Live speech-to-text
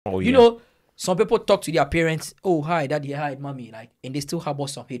You know, some people talk to their parents, oh, hi, daddy, hi, mommy, like, and they still harbor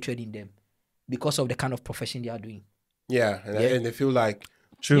some hatred in them because of the kind of profession they are doing. Yeah, and they feel like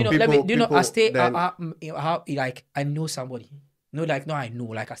True. You know, I stay, then, like, I know somebody. No, like, no, I know,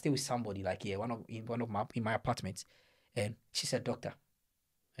 like, I stay with somebody, like, yeah, in my apartment, and she's a doctor.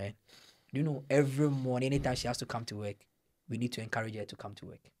 And you know, every morning, anytime she has to come to work, we need to encourage her to come to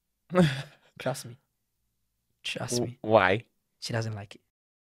work. Trust me. Why? She doesn't like it.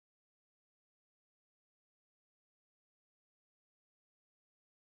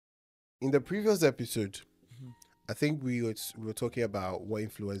 in the previous episode, I think we were talking about what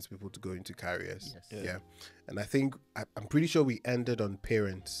influenced people to go into careers. Yes. Yeah. And I think I'm pretty sure we ended on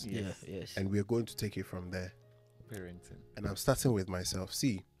parents. Yes. And we're going to take it from there. Parenting. And I'm starting with myself.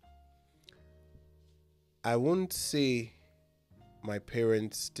 See, I won't say my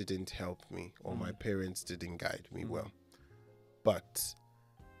parents didn't help me or my parents didn't guide me well. But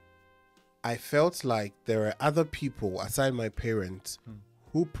I felt like there are other people aside my parents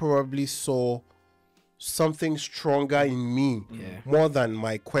who probably saw something stronger in me more than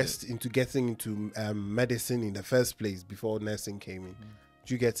my quest into getting into medicine in the first place before nursing came in.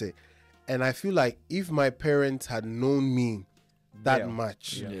 Do you get it? And I feel like if my parents had known me that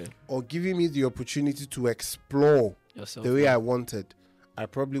much or giving me the opportunity to explore yourself the way I wanted, I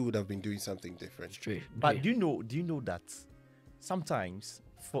probably would have been doing something different. But do you know that sometimes,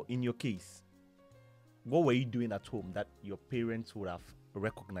 in your case, what were you doing at home that your parents would have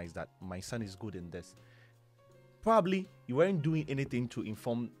recognized that my son is good in this? Probably you weren't doing anything to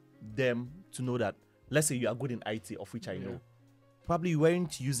inform them to know that, let's say you are good in IT, of which I know. Probably you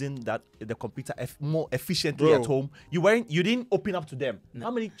weren't using the computer more efficiently at home. You didn't open up to them. No.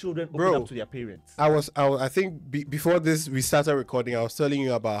 How many children open up to their parents? I think before this we started recording, I was telling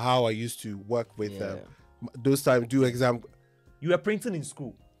you about how I used to work with those times, do exam. You were printing in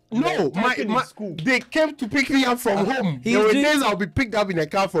school. No, they came to pick me up from home. There were days I'll be picked up in a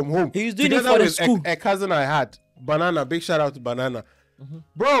car from home. He was doing it for the school. A cousin I had, Banana. Big shout out to Banana,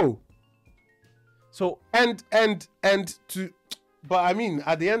 bro. So but I mean,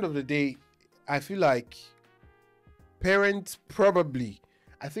 at the end of the day, I feel like parents probably.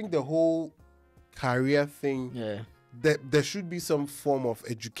 I think the whole career thing. There should be some form of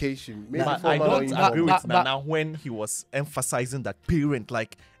education. Maybe but I don't agree with Nana when he was emphasizing that parent,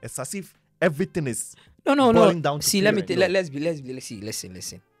 like it's as if everything is boiling down to see, parent. let's see.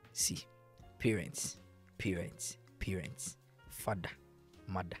 Listen. See, parents, father,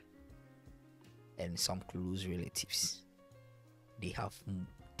 mother, and some close relatives. They have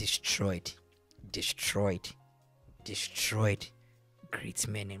destroyed great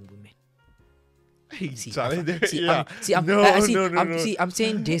men and women. I'm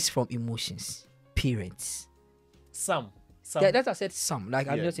saying this from emotions. Parents. Some. That's I said some. Like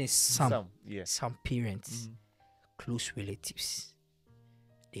I'm just saying some. Yeah. Some parents, close relatives,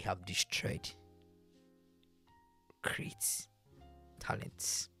 they have destroyed great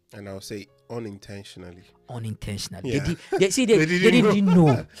talents. And I'll say unintentionally. Yeah. They didn't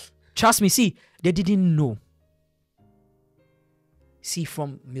know. Trust me. See, they didn't know. See,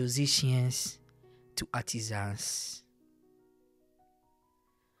 from musicians to artisans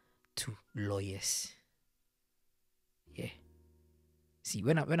to lawyers. Yeah. See,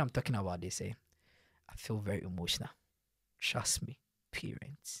 when I'm talking about this, I feel very emotional. Trust me,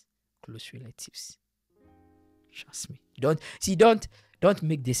 parents, close relatives. Trust me. Don't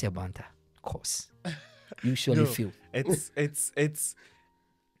make this a banter. Cause you surely feel it's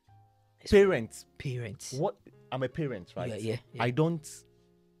parents. What I'm a parent, right? Yeah.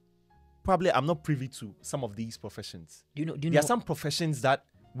 I'm not privy to some of these professions. There are some professions that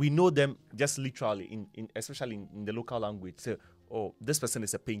we know them just literally in especially in the local language. So, this person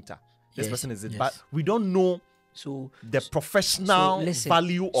is a painter. This person is it, but we don't know the professional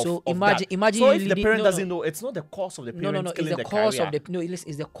value of imagine that. So if the parent doesn't know, it's not the cause of the parent killing the cause career.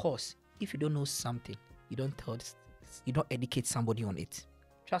 It's the cause. If you don't know something, you don't educate somebody on it.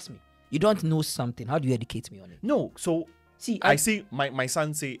 Trust me. You don't know something. How do you educate me on it? No. So I see my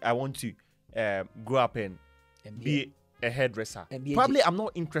son say, I want to grow up and be a hairdresser. Probably I'm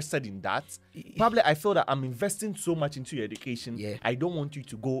not interested in that. Probably I feel that I'm investing so much into your education. Yeah. I don't want you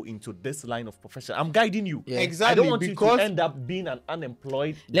to go into this line of profession. I'm guiding you. Yeah. Exactly. I don't want you to end up being an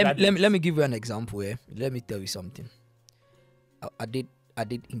unemployed. Let me give you an example. Let me tell you something. I did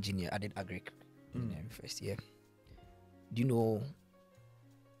engineer. I did agric first year. Do you know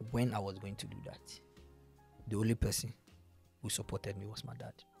when I was going to do that? The only person who supported me was my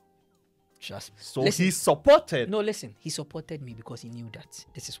dad. So listen, he supported. No, listen. He supported me because he knew that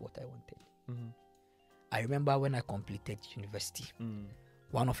this is what I wanted. I remember when I completed university,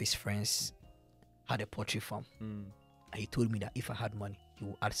 one of his friends had a poultry farm. And he told me that if I had money, he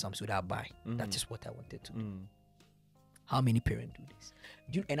would add some so that I buy. That is what I wanted to do. How many parents do this?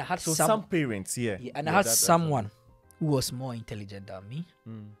 And I had some parents, I had someone who was more intelligent than me,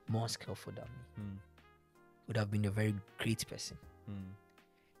 more skillful than me, would have been a very great person.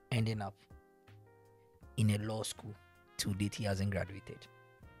 Ending up in a law school. To date, he hasn't graduated.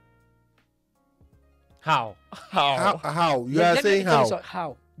 How? You are saying how?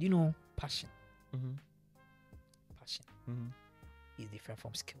 How? You know, passion. Passion is different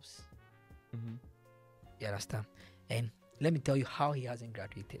from skills. You understand? And let me tell you how he hasn't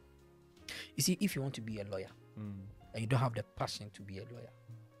graduated. You see, if you want to be a lawyer and you don't have the passion to be a lawyer,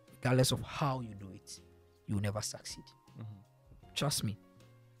 regardless of how you do it, you will never succeed. Trust me.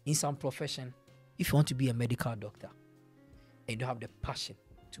 In some profession, if you want to be a medical doctor and you don't have the passion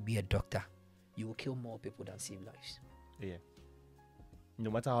to be a doctor, you will kill more people than save lives. Yeah. No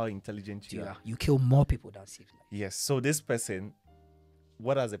matter how intelligent you are. You kill more people than save lives. Yes. So this person,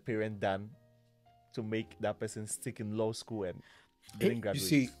 what has a parent done to make that person stick in law school and didn't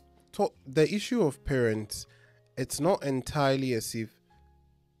graduate? You see, the issue of parents, it's not entirely as if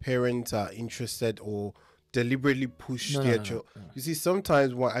parents are interested or deliberately push their child. You see,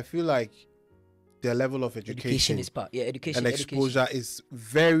 sometimes what I feel like their level of education is part. Yeah, education and exposure is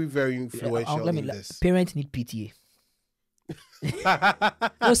very, very influential in this. Parents need PTA.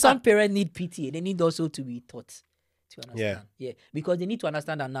 No, some parents need PTA. They need also to be taught to understand. Yeah, because they need to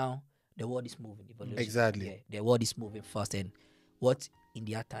understand that now the world is moving. Exactly. Yeah, the world is moving fast, and what in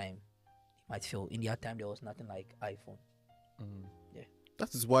their time, you might feel in their time there was nothing like iPhone. Yeah,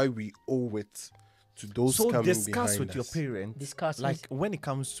 that is why we owe it to those coming discuss behind with us. your parents. Discuss like when it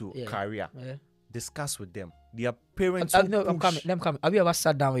comes to career. Yeah. Discuss with them. Their parents. No, I'm coming. Have you ever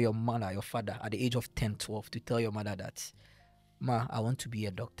sat down with your mother, your father, at the age of 10, 12, to tell your mother that, Ma, I want to be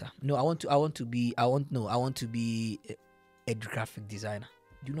a doctor. No, I want to be a graphic designer.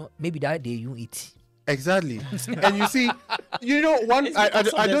 You know, maybe that day you eat. Exactly. And you see, you know,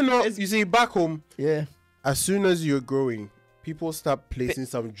 I don't know. You see, back home, as soon as you're growing, people start placing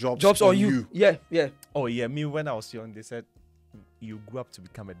some jobs on you. Yeah. Oh yeah, me when I was young, they said you grew up to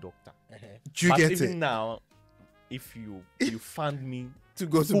become a doctor. Do you get even it? now, if you fund me to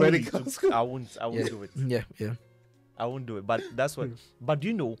go to medical school, I won't do it. Yeah. I won't do it. But that's what. But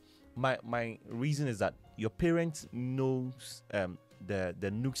you know, my reason is that your parents knows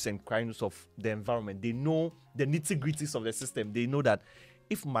the nooks and crannies of the environment. They know the nitty-gritties of the system. They know that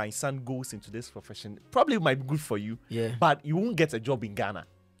if my son goes into this profession, probably it might be good for you. Yeah. But you won't get a job in Ghana.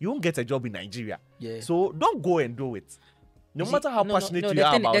 You won't get a job in Nigeria. Yeah. So don't go and do it. No matter how passionate you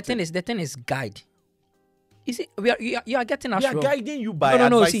are about it. The thing is guide. You see, you are getting us wrong. We are guiding you by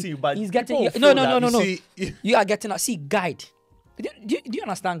advising you, but he's getting no. You are getting us. See, guide. Do you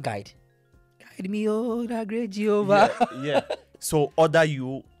understand guide? Guide me, oh, that great Jehovah. Yeah. So order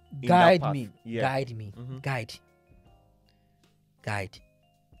you. Guide me. Yeah. Guide me. Guide.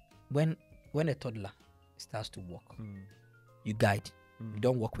 When a toddler starts to walk, you guide. You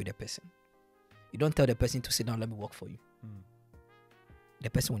don't walk with the person. You don't tell the person to sit down. Let me walk for you. The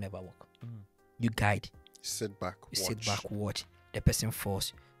person will never walk. You guide. Sit back. Watch. The person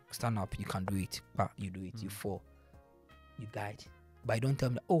falls. Stand up. You can do it. You do it. You fall. You guide. But you don't tell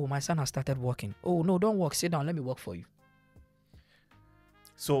me, oh, my son has started walking. Oh, no, don't walk. Sit down. Let me walk for you.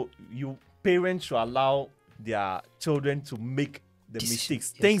 So you parents should allow their children to make the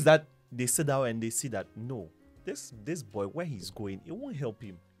mistakes. Yes. Things that they sit down and they see that, no, this boy, where he's going, it won't help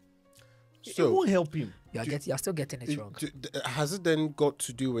him. So, it won't help him. You're still getting it wrong. Has it then got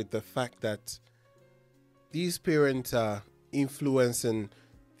to do with the fact that these parents are influencing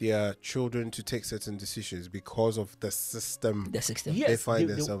their children to take certain decisions because of the system yes, they find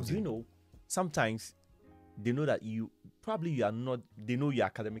themselves in? You know, sometimes they know that you are not, they know you're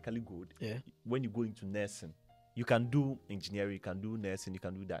academically good. Yeah. When you go into nursing, you can do engineering, you can do nursing, you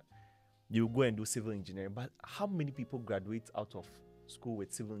can do that. You go and do civil engineering. But how many people graduate out of school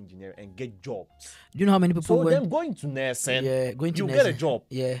with civil engineering and get jobs? Do you know how many people so then going to nursing, you get a job.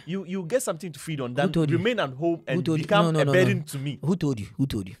 Yeah. You get something to feed on. Then Who remain at home and become a burden to me. Who told you? Who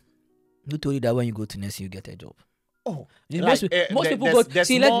told you that when you go to nursing you get a job? Oh, most people go.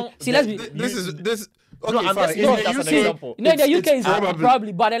 See, let's be. This. Okay, no, fine. In the UK is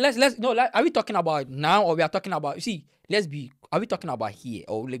probably, but let's are we talking about now or we are talking about? You see, are we talking about here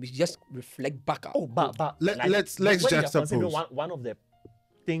or let me just reflect back? Let's juxtapose. One of the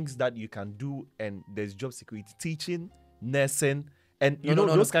things that you can do, and there's job security, teaching, nursing, And you know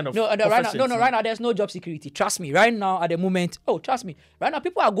those kind of right now, professions, right now there's no job security. Trust me. Right now, at the moment, trust me. Right now,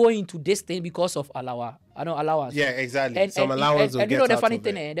 people are going into this thing because of allowance. Yeah, exactly. Some allowance will and you get know the out funny of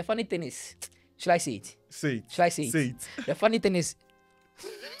thing, it. the funny thing is, should I say it? Say it. Should I say Say it? The funny thing is,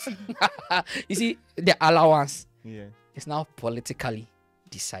 you see, the allowance Yeah. is now politically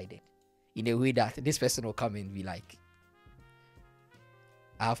decided in a way that this person will come and be like,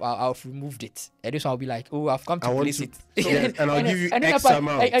 I've removed it, and this one will be like, oh, I've come to place it. Yes, and I'll give you then X apart-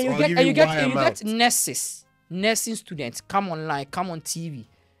 amount. and you I'll get give and you you get Y and you amount. get nursing students come online, come on TV,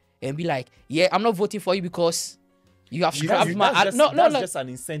 and be like, yeah, I'm not voting for you because you have scrapped my That's just an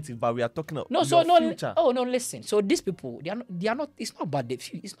incentive, but we are talking about future. Oh no, listen. So these people, they are not. It's not about the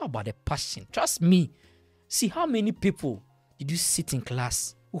passion. Trust me. See how many people did you sit in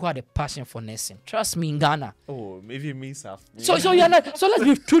class who had a passion for nursing? Trust me, in Ghana. Oh, maybe me, sir. So you're not. So let's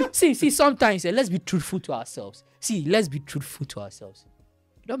be true. See. Sometimes let's be truthful to ourselves. Let's be truthful to ourselves.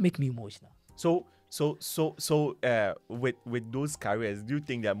 Don't make me emotional. So, with those careers, do you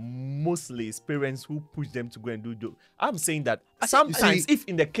think that mostly it's parents who push them to go and do those? I'm saying that sometimes, if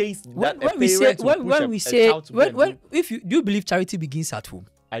in the case that if you do you believe charity begins at home?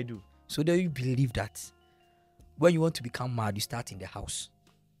 I do. So do you believe that when you want to become mad, you start in the house?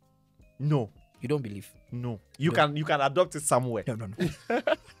 No, you don't believe. No, you can adopt it somewhere. No.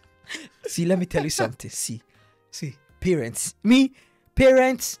 See, let me tell you something. See, parents, they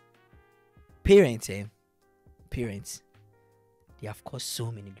have caused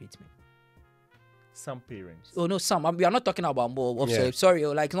so many great men. Some parents. Oh no, some. We are not talking about more. Sorry,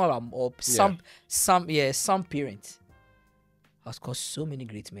 like not about some parents has caused so many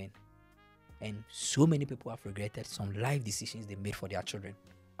great men, and so many people have regretted some life decisions they made for their children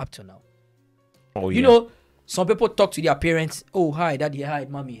up to now. Oh, you know, some people talk to their parents. Oh, hi, daddy, hi,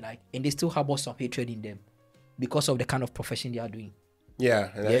 mommy, like, and they still harbor some hatred in them because of the kind of profession they are doing. Yeah,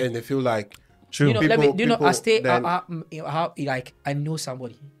 and they feel like true. You know, I know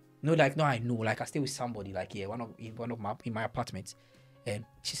somebody. No, I know. Like, I stay with somebody. Like, yeah, in my apartment, and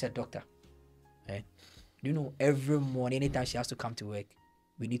she's a doctor. And you know, every morning, anytime she has to come to work,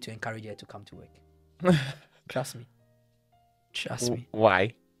 we need to encourage her to come to work. Trust me.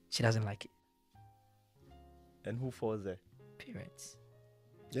 Why? She doesn't like it. And who falls there? Parents.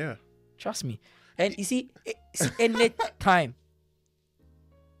 Yeah. Trust me. And you see, any time.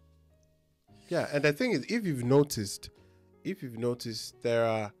 Yeah, and the thing is, if you've noticed, there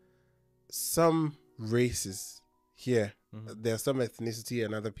are some races here, there are some ethnicity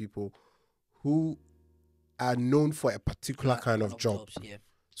and other people who are known for a particular kind of job. Jobs, yeah.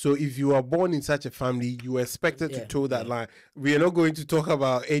 So if you are born in such a family, you are expected to toe that line. We are not going to talk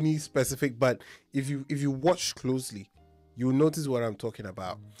about any specific, but if you watch closely, you'll notice what I'm talking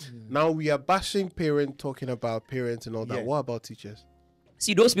about. Now we are bashing parents, talking about parents and all that. What about teachers?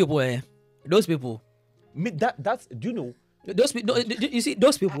 See those people, That's do you know those people? You see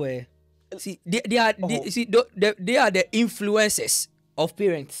those people, see they are the influencers of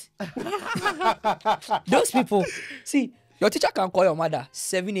parents. Those people, see. Your teacher can call your mother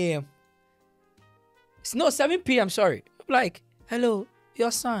 7 a.m. No, 7 p.m. Sorry. Like, hello,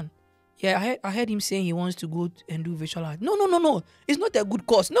 your son. Yeah, I heard him saying he wants to go and do visual art. No. It's not a good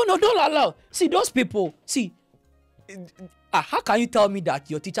course. No, don't allow. See, those people. See, how can you tell me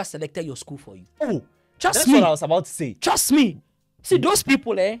that your teacher selected your school for you? Oh, trust me. me. That's what I was about to say. Trust me. See, those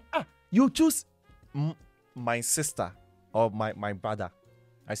people, you choose my sister or my brother.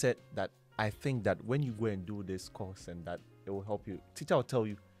 I said that I think that when you go and do this course and that it will help you. Teacher will tell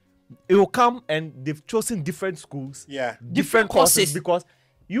you. It will come and they've chosen different schools. Yeah. Different courses. Because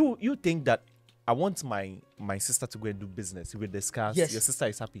you think that I want my sister to go and do business. We discuss. Yes. Your sister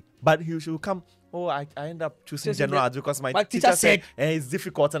is happy. But she will come, I end up choosing general arts because my teacher said it's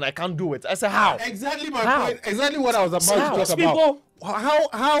difficult and I can't do it. I said, how? Exactly my point. Exactly what I was about to talk about.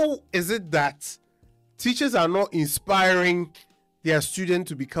 How is it that teachers are not inspiring their student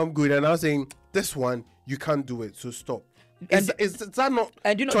to become good and now saying, this one, you can't do it, so stop. Is that not?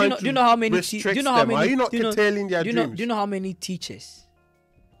 And do you know how many? Do you know how many? Are you not curtailing their dreams? Do you know how many teachers,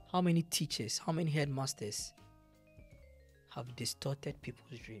 how many headmasters have distorted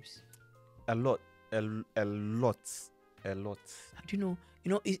people's dreams? A lot. Do you know?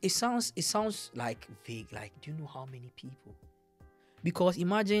 It sounds like vague. Like, do you know how many people? Because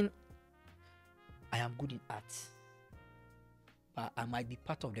imagine, I am good in arts, but I might be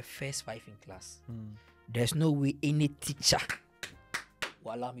part of the first 5 in class. There's no way any teacher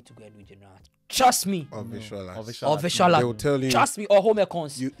will allow me to go and do general art. Trust me. Or visual arts. They will tell you. Trust me. Or home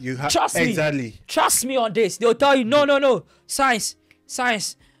econs. You have trust me. Exactly. Trust me on this. They'll tell you no. Science.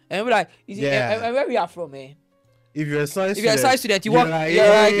 And we're like, and where we are from, If you're a science If you're a student, science student, you you're walk. like, You're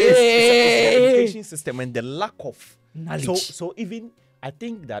like, "Yes." It's the hey. education system and the lack of Knowledge. So even I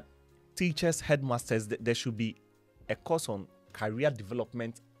think that teachers, headmasters, there should be a course on career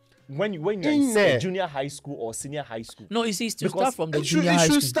development when you're In in there. junior high school or senior high school. No, you see, it's to Because start from the it should- junior it high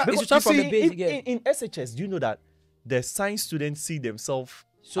should school. start- It should you start from see, the basic. Yeah. In SHS, do you know that the science students see themselves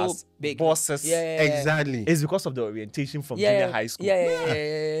So as big. bosses? Yeah. Exactly. It's because of the orientation from Yeah. junior high school.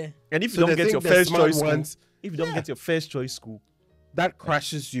 Yeah. And if you So don't they get think your the first smart choice school, ones- if you don't get your first choice school, that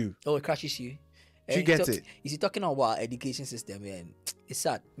crashes you. Oh, it crashes you. Do you get it? You see, talking about education system, man, it's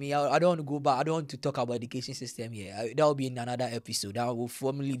sad. Me, I don't want to go back. I don't want to talk about education system here. That will be in another episode. That will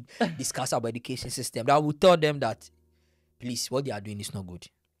formally discuss about education system. That will tell them that, please, what they are doing is not good.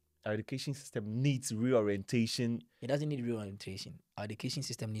 our education system needs reorientation. It doesn't need reorientation. Our education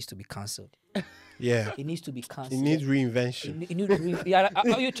system needs to be cancelled. Yeah. It needs to be It cancelled. needs reinvention. It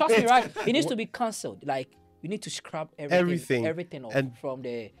needs you trust me, right? It needs to be cancelled. Like you need to scrap Everything. everything off And-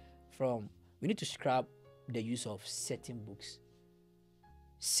 we need to scrap the use of certain books,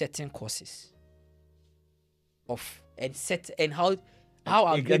 certain courses, and how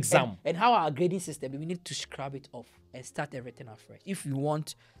our Exam. and how our grading system. We need to scrap it off and start everything afresh if we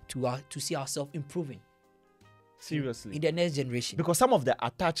want to see ourselves improving Seriously. in the next generation. Because some of the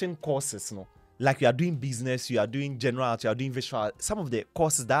attaching courses, like you are doing business, you are doing general art, you are doing visual art, some of the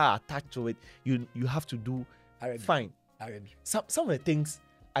courses that are attached to it, you have to do Arabic. fine. Arabic. Some of the things,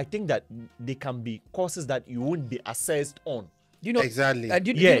 I think that they can be courses that you won't be assessed on. Do you know Exactly.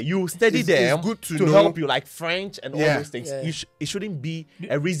 You study It's them good to to know. help you, like French and all Yeah. those things. Yeah. It shouldn't be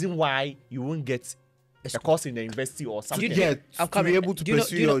a reason why you won't get a course in the university or something. Yeah, I'm to coming. be able to do you know,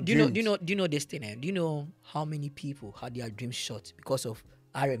 pursue do you know, your do you know, dreams. do you know this thing? Do you know how many people had their dreams shot because of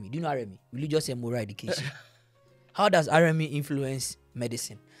RME? Do you know RME? Religious and moral education. How does RME influence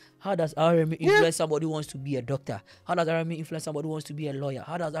medicine? How does RME influence somebody who wants to be a doctor? How does RME influence somebody who wants to be a lawyer?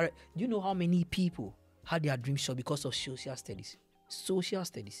 Do you know how many people had their dreams shot because of social studies? Social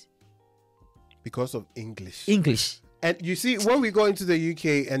studies. Because of English. English. And you see, when we go into the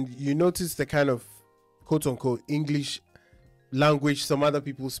UK and you notice the kind of quote unquote English language some other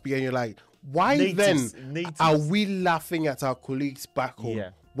people speak, and you're like, why Natives. then are we laughing at our colleagues back home Yeah.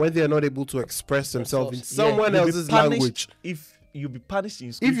 when they're not able to express themselves in Yeah. someone You'll be else's punished language? If you'll be punished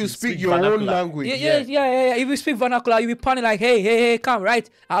in school, If you speak your own vernacular. language, Yeah. If you speak vernacular, you'll be panicking like, hey, come, right?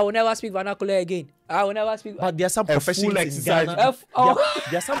 I will never speak vernacular again. I will never speak. But there are some A professions full in exercise. Ghana. Oh.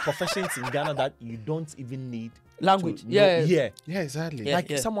 There are some professions in Ghana that you don't even need Language. to know- Yeah. yeah. Yeah, exactly. Yeah.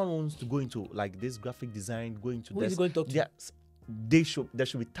 Like someone wants to go into like this graphic design, go into Who this. is he going to talk to? There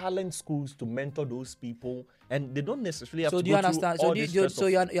should be talent schools to mentor those people, and they don't necessarily have So to do you go through understand? all So this you stress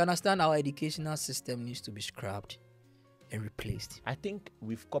of- you understand our educational system needs to be scrapped and replaced. I think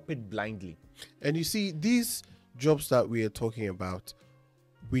we've copied blindly. And you see, these jobs that we are talking about,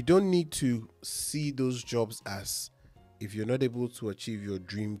 we don't need to see those jobs as, if you're not able to achieve your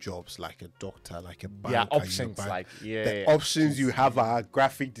dream jobs like a doctor, like a banker, There are you're options bank- like the options you have are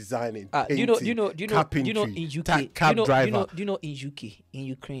graphic designing, Do you know painting, in carpentry, UK? cab driver. Do you know in UK, in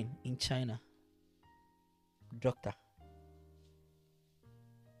Ukraine, in China, doctor.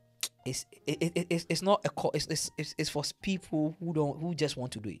 It's not a it's for people who just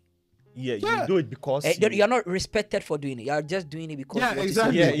want to do it. Yeah, Yeah. you do it because You're not respected for doing it. You're just doing it because Yeah, you want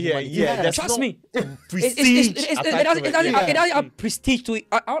exactly. to see yeah. There's Trust no me. prestige It attached doesn't to it. it doesn't have prestige to it.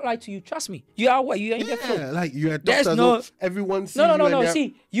 I'll lie to you. Trust me. You are what you are in the flow. Yeah, like you're a There's doctor, no- so everyone sees No. you and they're-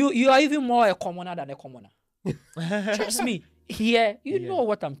 See, you are even more a commoner than a commoner. Trust me. Here, you know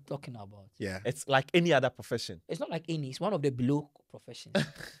what I'm talking about. Yeah, It's like any other profession. It's not like any. It's one of the below professions.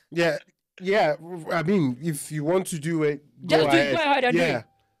 yeah, yeah. I mean, if you want to do it, Just go do it. ahead. Go ahead and do Yeah, it.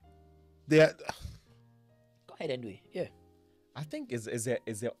 They're- Go ahead and do it. Yeah. I think is a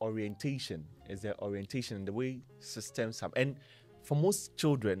orientation, in the way systems have. And for most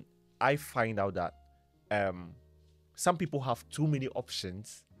children, I find out that some people have too many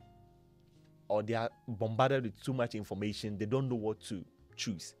options, or they are bombarded with too much information. They don't know what to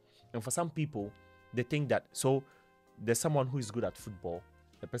choose. And for some people, they think that, so there's someone who is good at football,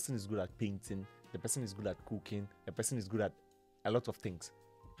 the person is good at painting, the person is good at cooking, the person is good at a lot of things.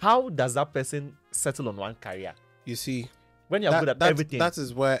 How does that person settle on one career? you see, When you're good at everything. that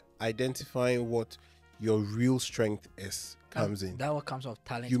is where identifying what your real strength is comes in. That what comes of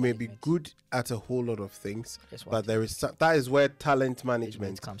talent. You may be management. good at a whole lot of things, Guess what? but that is where talent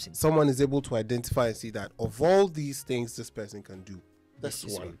management comes in. Someone is able to identify and see that of all these things this person can do, This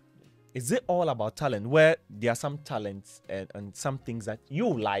this is one. Is it all about talent, where there are some talents and some things that you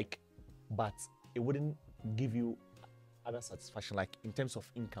like, but it wouldn't give you other satisfaction, like in terms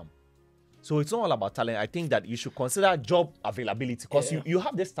of income? So it's not all about talent. I think that you should consider job availability, because you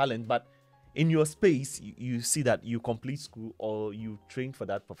have this talent, but in your space, you see that you complete school or you train for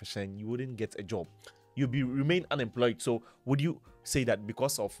that profession, you wouldn't get a job. You'll remain unemployed. So would you say that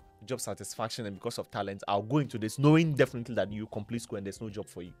because of job satisfaction and because of talent, I'll go into this knowing definitely that you complete school and there's no job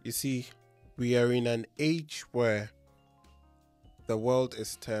for you? You see, we are in an age where the world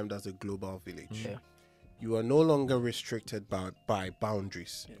is termed as a global village. Yeah. You are no longer restricted by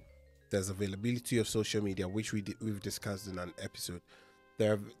boundaries. Yeah. There's availability of social media, which we've discussed in an episode.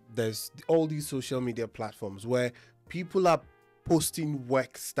 There's all these social media platforms where people are posting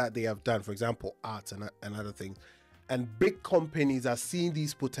works that they have done, for example, art and other things. And big companies are seeing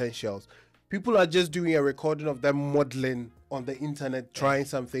these potentials. People are just doing a recording of them modeling on the internet, trying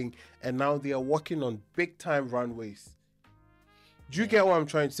something, and now they are working on big time runways. Do you get what I'm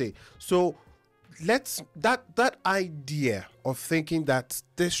trying to say? So that idea of thinking that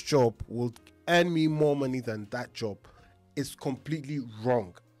this job will earn me more money than that job is completely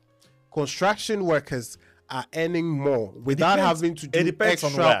wrong. Construction workers are earning more without having to do It depends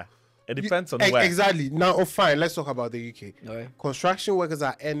extra. on where. It depends on where. Exactly. Now, fine. Let's talk about the UK. Okay. Construction workers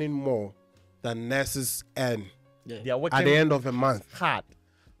are earning more than nurses earn They are working at the end of a month. hard. Who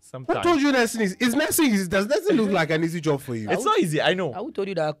Sometimes told you nursing is nursing? Does nursing look like an easy job for you? it's not easy. I know. I would told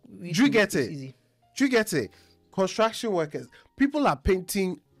you that. Do you get it's it? Easy. Do you get it? Construction workers, people are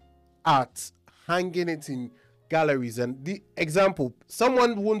painting art, hanging it in galleries, and the example,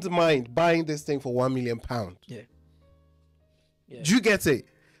 someone wouldn't mind buying this thing for £1 million. Yeah. Yeah. Do you get it?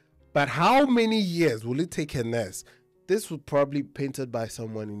 But how many years will it take a nurse? This would probably painted by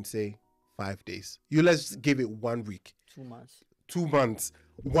someone in, say, 5 days. You let's give it 1 week, 2 months. 2 months,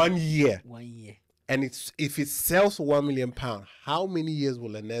 1 year. 1 year. And if it sells for £1 million, how many years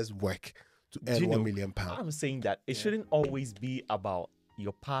will a nurse work to Do earn you know, £1 million? I'm saying that it shouldn't always be about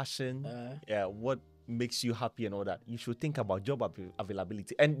your passion, what makes you happy and all that. You should think about job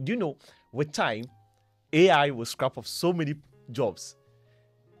availability. And do you know, with time, AI will scrap off so many jobs.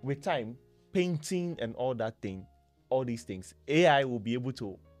 With time, painting and all that thing, all these things, AI will be able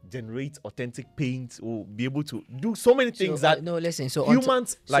to generate authentic paint, will be able to do so many things that no, listen. So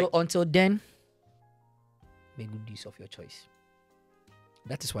humans until then, make good use of your choice.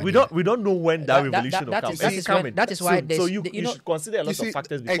 That is why we don't know when that revolution will come. That is when, that is why so you should consider a lot of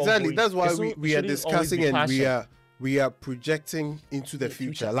factors before exactly going. that's why It's we are shouldn't always be discussing and passion. we are projecting into the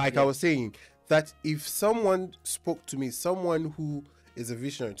future. Like yeah. I was saying, that if someone spoke to me, someone who is a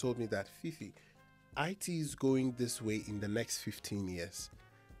visionary told me that Fifi, IT is going this way in the next 15 years.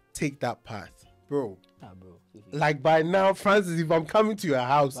 Take that path, bro. bro. Like by now, Francis, if I'm coming to your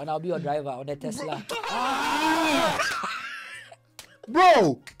house, But I'll be your driver on the Tesla.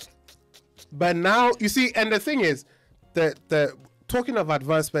 bro. But now you see, and the thing is, the talking of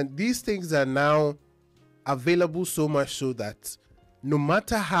advancement, these things are now available so much so that no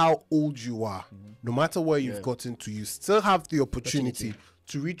matter how old you are, no matter where you've gotten to, you still have the opportunity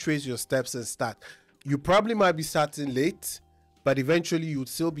to retrace your steps and start. You probably might be starting late, but eventually you'll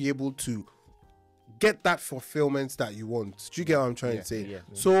still be able to get that fulfillment that you want. Do you get what I'm trying to say? Yeah.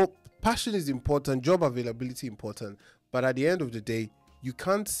 So passion is important, job availability important, but at the end of the day, you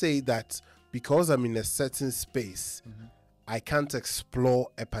can't say that because I'm in a certain space, I can't explore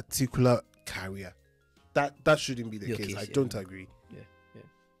a particular career. That shouldn't be the case. I don't agree. Yeah.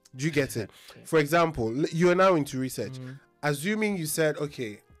 Do you get it? For example, you are now into research. Assuming you said,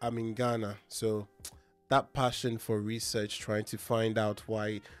 okay, I'm in Ghana, so that passion for research, trying to find out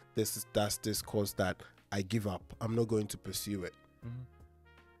why that's this cause, that I give up. I'm not going to pursue it.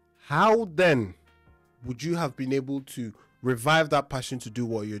 How then would you have been able to revive that passion to do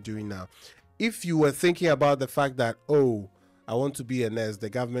what you're doing now? If you were thinking about the fact that, oh, I want to be a nurse, the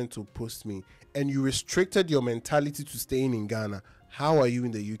government will post me, and you restricted your mentality to staying in Ghana, how are you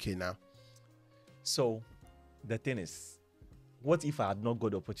in the UK now? So the thing is, what if I had not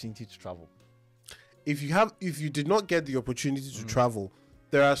got the opportunity to travel? If you did not get the opportunity to travel,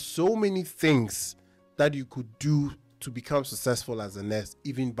 there are so many things that you could do to become successful as a nurse,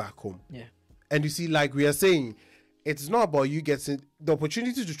 even back home. Yeah. And you see, like we are saying, it's not about you getting the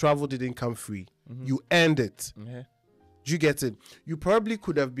opportunity to travel. Didn't come free. You earned it. Yeah. Do you get it? You probably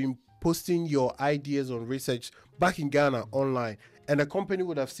could have been posting your ideas on research back in Ghana online, and a company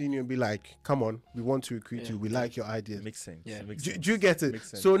would have seen you and be like, come on, we want to recruit you. We like your ideas. Makes sense. Yeah. Makes Do sense. you get it?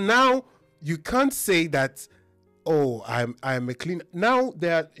 Makes sense. So now you can't say that, oh, I'm a clean. Now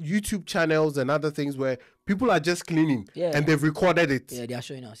there are YouTube channels and other things where people are just cleaning and they've recorded it. Yeah, they are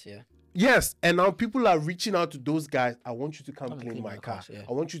showing us. Yeah. Yes, and now people are reaching out to those guys. I want you to come clean my car. house, yeah.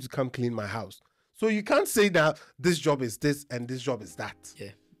 I want you to come clean my house. So you can't say that this job is this and this job is that. Yeah.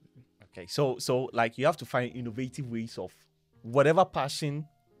 Okay, so like you have to find innovative ways of whatever passion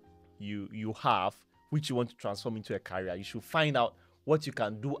you have, which you want to transform into a career. You should find out what you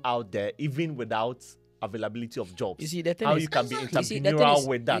can do out there, even without availability of jobs. You see, the thing how is, you can be you see, the thing entrepreneurial is,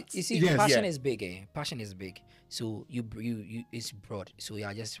 with that. You see, Yes. passion Yeah. is big. Passion is big. So you it's broad. So you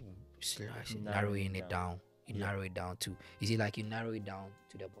are just narrowing it down. You narrow it down to. You see, like you narrow it down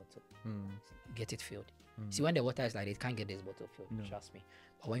to the bottom. Get it filled. See, when the water is like it can't get this bottle filled. Trust me.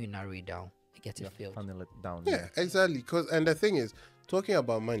 But when you narrow it down, it gets it filled. Funnel it down. Yeah, exactly. And the thing is, talking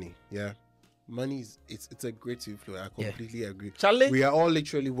about money, money is it's a great influence. I completely agree. Charlie? We are all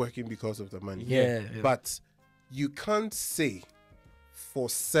literally working because of the money. Yeah. But you can't say for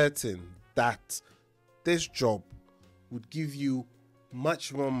certain that this job would give you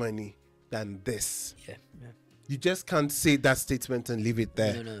much more money than this. Yeah. You just can't say that statement and leave it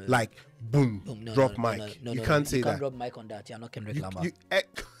there. No. Like, boom, drop mic. You can't say you can't that. drop mic on that. You're not Kendrick Lamar.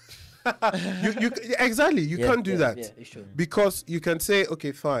 Exactly. You can't do that. Yeah, it's true. Because you can say,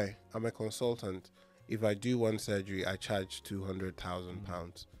 okay, fine, I'm a consultant. If I do one surgery, I charge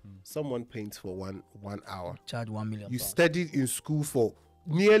 £200,000. Someone paints for one hour. Charge £1 million. You studied in school for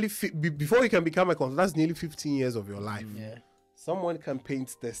nearly before you can become a consultant. That's nearly 15 years of your life. Yeah. Someone can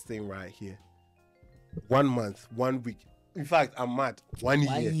paint this thing right here. 1 month, 1 week. In fact, I'm mad. 1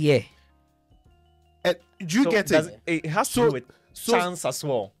 year. Yeah. And do you get it? It has to So- do with so- chance as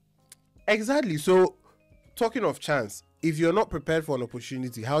well. Exactly. So, talking of chance, if you're not prepared for an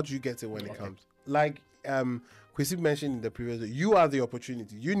opportunity, how do you get it when it comes? Like Kwesi mentioned in the previous, you are the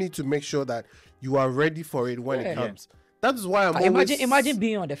opportunity. You need to make sure that you are ready for it when it comes. That is why I'm always... Imagine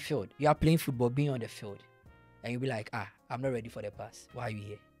being on the field. You are playing football, being on the field, and you'll be like, I'm not ready for the pass. Why are you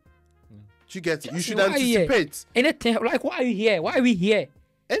here? Do you get it? You Just should why are you here? anticipate. Anything like, why are you here? Why are we here?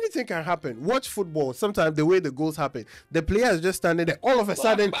 Anything can happen. Watch football. Sometimes the way the goals happen, the player is just standing there. All of a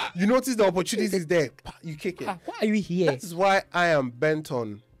sudden, you notice the opportunity is there. You kick it. Why are you here? That is why I am bent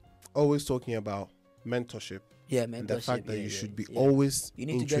on always talking about mentorship. Yeah, And mentorship. the fact that yeah, you should be yeah. always You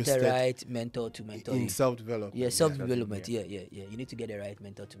need to get interested the right mentor to mentor in you. self-development. Yeah, self-development. Yeah. You need to get the right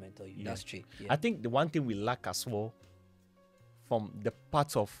mentor to mentor you. That's true. Yeah. I think the one thing we lack as well from the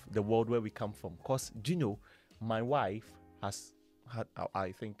parts of the world where we come from, because do you know, my wife has had,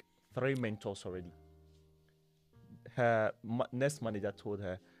 I think, 3 mentors already. Her nurse manager told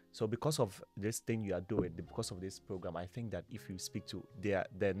her, so because of this thing you are doing, because of this program, I think that if you speak to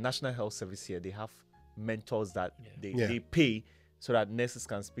the National Health Service here, they have mentors that they pay so that nurses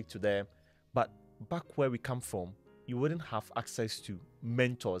can speak to them. But back where we come from, you wouldn't have access to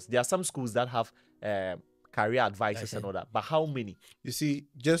mentors. There are some schools that have career advisors and all that, but how many? You see,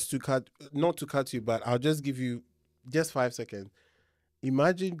 not to cut you, but I'll just give you just 5 seconds.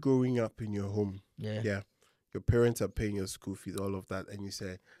 Imagine growing up in your home. Yeah. Your parents are paying your school fees, all of that, and you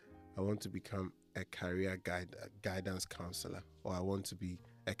say, I want to become a career guidance counselor, or I want to be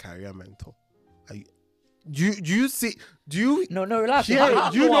a career mentor. Do you see? Do you? No, relax. Yeah,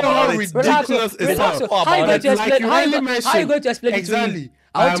 do you know how ridiculous it Relax. sounds? How are you going to Like explain? you How are really you mentioned. going to explain it to me? Exactly.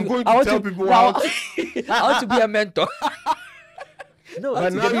 I I'm going to tell people how. I want to be a mentor. No,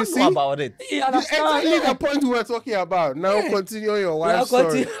 But now they you don't see- know about it. You understand? Exactly the point we were talking about. Now continue your wife's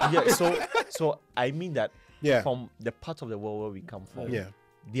story. Yeah, so I mean that Yeah. from the part of the world where we come from, Yeah.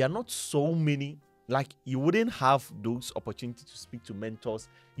 there are not so many. Like you wouldn't have those opportunities to speak to mentors.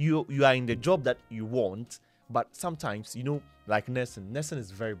 You are in the job that you want, but sometimes like nursing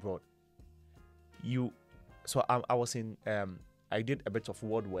is very broad. So I was in I did a bit of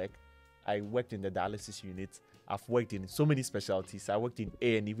ward work. I worked in the dialysis unit. I've worked in so many specialties. I worked in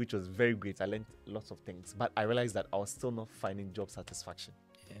A&E, which was very great. I learned lots of things, but I realized that I was still not finding job satisfaction.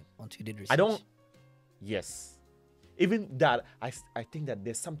 Yeah, until you did research. Yes. Even that, I think that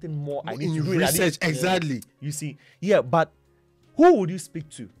there's something more I need In to do. research, exactly. You see, yeah, but who would you speak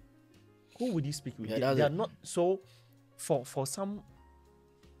to? Who would you speak with? Yeah, they are not so. For some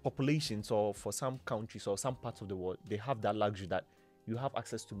populations or for some countries or some parts of the world, they have that luxury that you have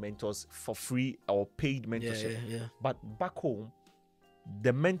access to mentors for free or paid mentorship. Yeah. But back home,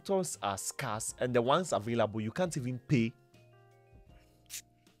 the mentors are scarce, and the ones available you can't even pay.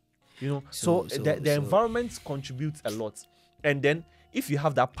 So the environment contributes a lot. And then if you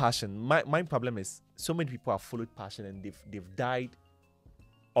have that passion, my problem is so many people have followed passion and they've died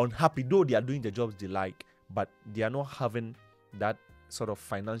unhappy, though they are doing the jobs they like, but they are not having that sort of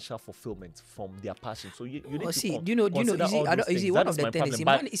financial fulfillment from their passion. So you need to see, consider all those things. one That of is the my things,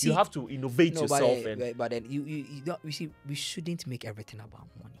 problem. But you have to innovate yourself. But then you don't. You see, we shouldn't make everything about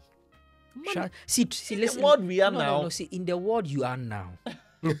money. See, listen. The world we are no, now. No, see, in the world you are now.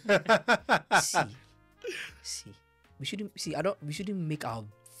 see, we shouldn't see. We shouldn't make our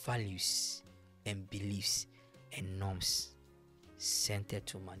values and beliefs and norms centered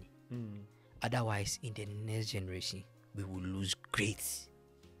to money. Otherwise, in the next generation, we will lose great.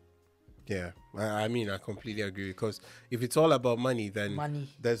 Yeah, I mean, I completely agree, because if it's all about money, then Money.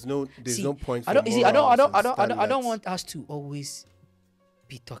 there's no point. I don't. For You see, I don't morals and want standards. us to always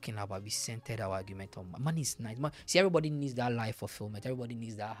be centered our argument on money. Is nice. See, everybody needs that life fulfillment. Everybody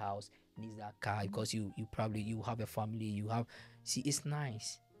needs that house, needs that car, because you probably you have a family. You have. See, it's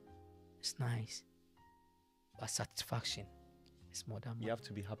nice. It's nice. But satisfaction is more than money. You have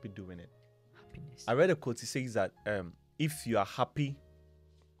to be happy doing it. Happiness. I read a quote. It says that if you are happy,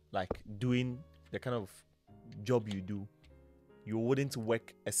 like doing the kind of job you do, you wouldn't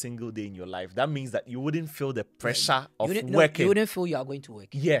work a single day in your life. That means that you wouldn't feel the pressure of working. You wouldn't feel you are going to work.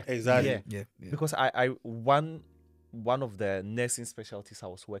 Yeah, Exactly. Yeah. Yeah. Because I one of the nursing specialties I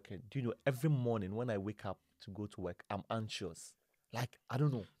was working. Do you know, every morning when I wake up to go to work, I'm anxious. Like, I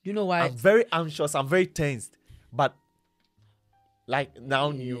don't know. You know why? I'm very anxious. I'm very tensed. But like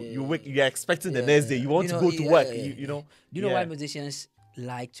now you wake, you're expecting the next day. You want to go to work. You know. Do you know why musicians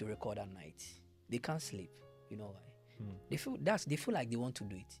like to record at night? They can't sleep. You know why? They feel like they want to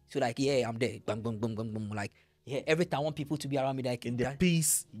do it. So like, yeah, I'm there. Bang, bang, bang, bang, bang. Like, yeah, every time I want people to be around me, like In the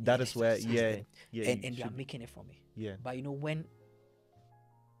peace, that is where, and you they are should- making it for me. yeah. But you know, when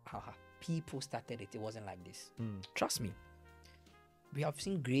people started it wasn't like this. Trust me. We have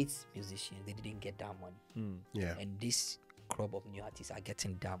seen great musicians, they didn't get that money. Yeah, And this crop of new artists are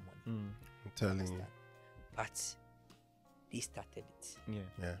getting that money. I'm telling you. Understand? But they started it.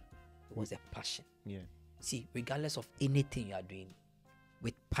 Yeah, It was a passion. Yeah. See, regardless of anything you are doing,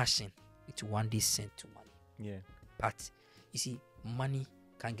 with passion, it will one day send to money. Yeah. But you see, money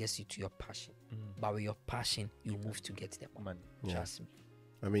can get you to your passion. But with your passion, you move to get the money. Man. Trust me.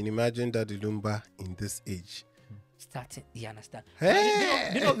 I mean, imagine Daddy Lumba in this age. Starting, you understand?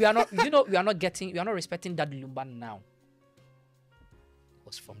 Hey! You know, we are not respecting that Lumba now. It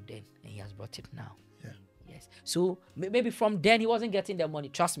was from then, and he has brought it now. Yeah. Yes. So maybe from then he wasn't getting the money.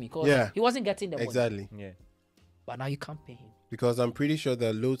 Trust me, because Yeah. he wasn't getting the money. Exactly. Yeah. But now you can't pay him. Because I'm pretty sure there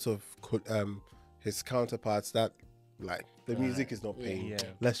are loads of his counterparts that, like, the music is not paying. Yeah.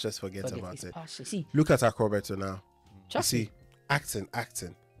 Let's just forget about his it. passion. See, Look at Akrobeto now. You trust see, me.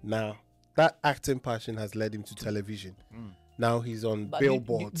 acting. Now, that acting passion has led him to television. Now he's on But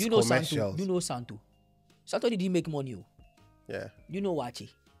billboards, do you know commercials. Santo? Do you know Santo? Santo didn't make money. Yeah, Do you know Wachi?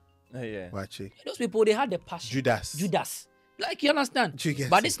 Yeah. Wachi. Those people, they had the passion. Judas. Like, you understand? You get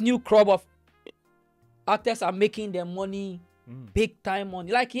But it. this new crop of actors are making their money, big time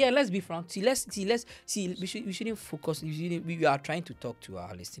money. Like, yeah, let's be frank. Let's see. We shouldn't focus. We are trying to talk to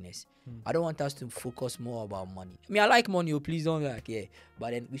our listeners. I don't want us to focus more about money. I mean, I like money. Please don't like, yeah.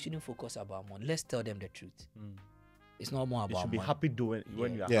 But then we shouldn't focus about money. Let's tell them the truth. It's not more You about should be money. happy doing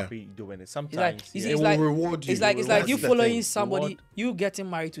when you are Yeah. happy doing it. It's Sometimes like, you see, It it's will like reward you. It's like That's you the following thing. somebody, Reward. you getting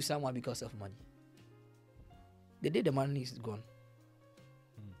married to someone because of money. The day the money is gone,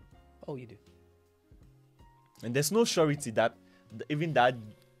 what will you do? and there's no surety that even that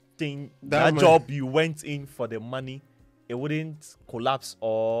thing, That that money- job you went in for the money, it wouldn't collapse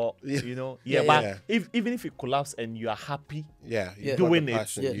or Yeah. you know. Yeah, But yeah. even if it collapses and you are happy Yeah, Yeah. you've got doing the it,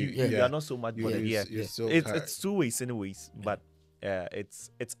 passion. you are not so much. You- But you- yeah, you're so it's two ways anyways. But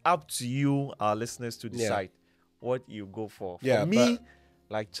it's up to you, our listeners, to Yeah. decide what you go for. For Yeah, me, but-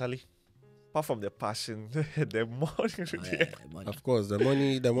 like Charlie, apart from the passion, the money. Money. Of course, the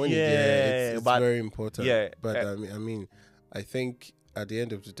money, Yeah, yeah, it's but- very important. yeah, but I mean, I think at the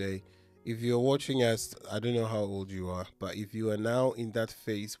end of the day, if you're watching us, I don't know how old you are, but if you are now in that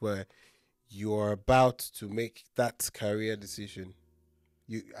phase where you are about to make that career decision,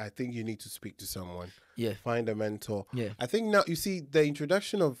 I think you need to speak to someone, Yeah, find a mentor. yeah. I think now, you see, the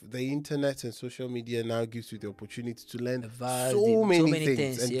introduction of the internet and social media now gives you the opportunity to learn Vast- so many things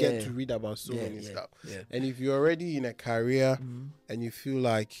things, and yeah. get to read about so Yeah, many yeah, stuff. yeah. And if you're already in a career Mhm. and you feel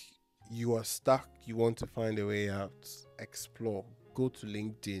like you are stuck, you want to find a way out, explore. Go to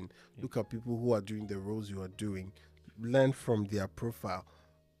LinkedIn, look at people who are doing the roles you are doing, learn from their profile.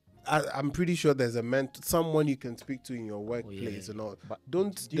 I'm pretty sure there's someone you can speak to in your workplace and all. But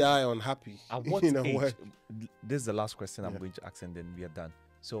Don't do you- die unhappy. At what in a age? work. This is the last question I'm Yeah. going to ask, and then we are done.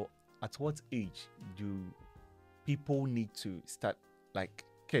 So, at what age do people need to start, like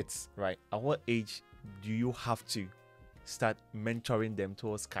kids, right? At what age do you have to start mentoring them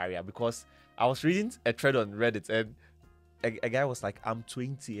towards career? Because I was reading a thread on Reddit, and a guy was like, "I'm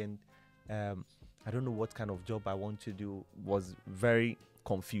 20 and I don't know what kind of job I want to do." Was very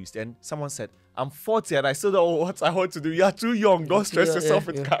confused, and someone said, "I'm 40 and I still don't know what I want to do." You are too young. Don't stress Yeah, yourself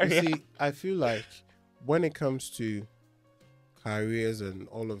yeah, with yeah. career. You see, I feel like when it comes to careers and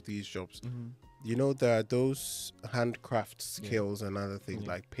all of these jobs, Mm-hmm. you know, there are those handcraft skills and other things Yeah.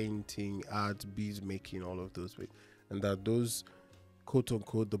 like painting, art, beads making, all of those things. And that those quote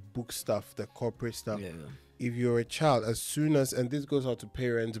unquote the book stuff, the corporate stuff. Yeah. If you're a child, as soon as, and this goes out to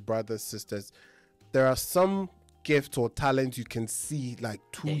parents, brothers, sisters, there are some gifts or talents you can see like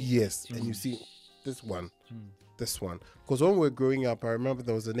 2 years and you see this one. Because when we were growing up, I remember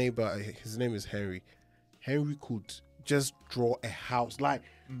there was a neighbor, his name is Henry. Henry could just draw a house, like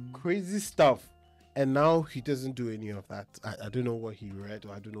crazy stuff. And now he doesn't do any of that. I don't know what he read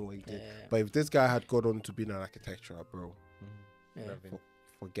or I don't know what he did. Yeah. But if this guy had gone on to be an architecture, bro, Yeah.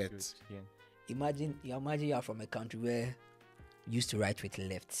 forget. Imagine you are from a country where you used to write with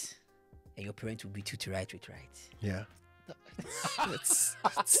left, and your parents would beat you to write with right. Yeah.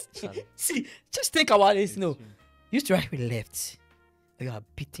 See, just think about this. No, you used to write with left, and you are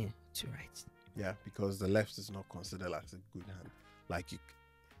beaten to right. Yeah, because the left is not considered as a good hand. Like you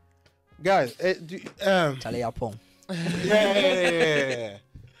guys, Charlie Apong. yeah.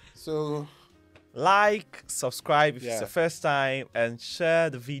 So Like, subscribe if it's Yeah. the first time, and share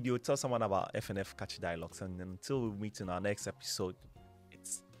the video. Tell someone about FNF Catchy Dialogues. And until we meet in our next episode,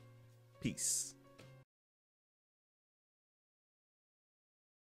 it's peace.